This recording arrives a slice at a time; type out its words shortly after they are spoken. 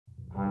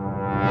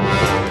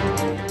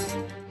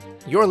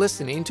You're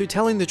listening to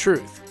Telling the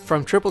Truth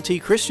from Triple T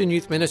Christian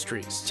Youth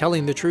Ministries,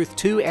 telling the truth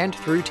to and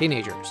through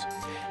teenagers.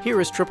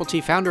 Here is Triple T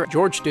founder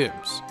George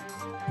Dooms.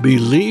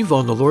 Believe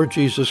on the Lord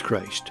Jesus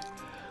Christ.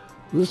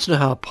 Listen to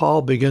how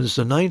Paul begins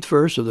the 9th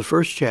verse of the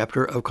 1st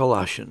chapter of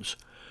Colossians.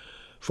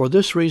 For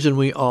this reason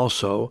we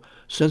also,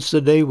 since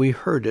the day we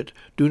heard it,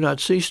 do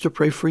not cease to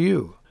pray for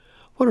you.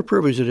 What a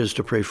privilege it is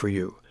to pray for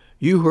you,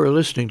 you who are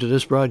listening to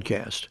this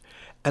broadcast,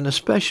 and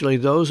especially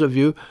those of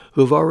you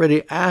who have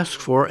already asked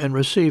for and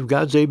received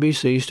God's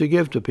ABCs to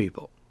give to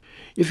people.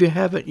 If you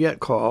haven't yet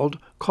called,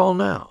 call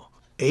now.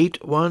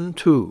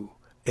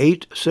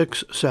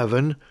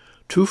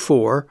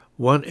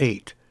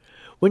 812-867-2418.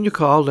 When you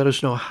call, let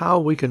us know how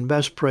we can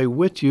best pray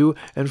with you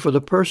and for the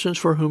persons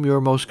for whom you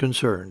are most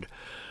concerned,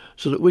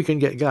 so that we can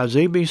get God's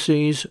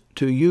ABCs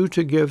to you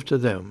to give to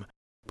them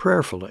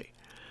prayerfully.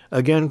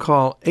 Again,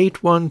 call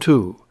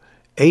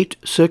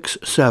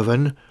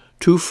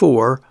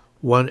 812-867-2418.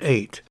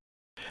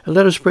 And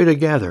let us pray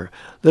together.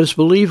 Let us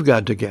believe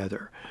God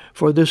together.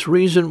 For this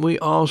reason we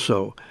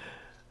also,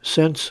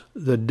 since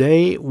the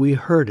day we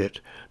heard it,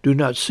 do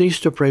not cease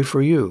to pray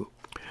for you.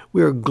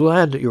 We are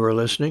glad that you are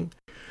listening.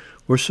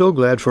 We're so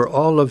glad for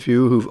all of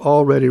you who've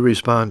already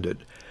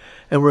responded.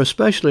 And we're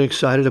especially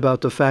excited about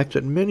the fact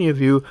that many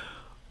of you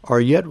are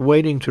yet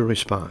waiting to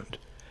respond.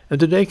 And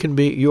today can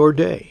be your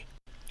day,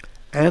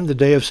 and the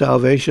day of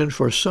salvation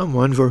for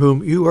someone for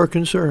whom you are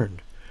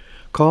concerned.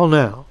 Call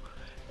now,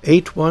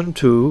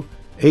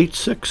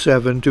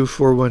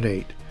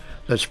 812-867-2418.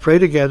 Let's pray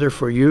together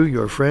for you,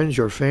 your friends,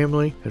 your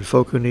family, and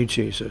folk who need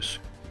Jesus.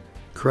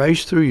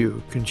 Christ through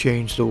you can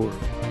change the world.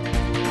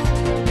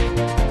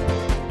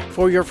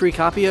 For your free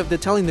copy of the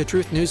Telling the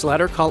Truth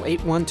newsletter, call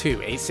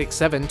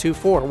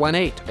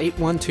 812-867-2418,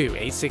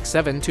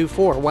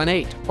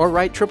 812-867-2418, or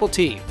write Triple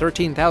T,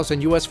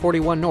 13,000 U.S.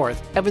 41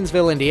 North,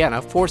 Evansville,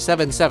 Indiana,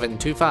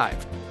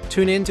 47725.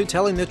 Tune in to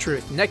Telling the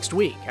Truth next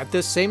week at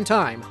this same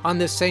time on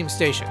this same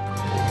station.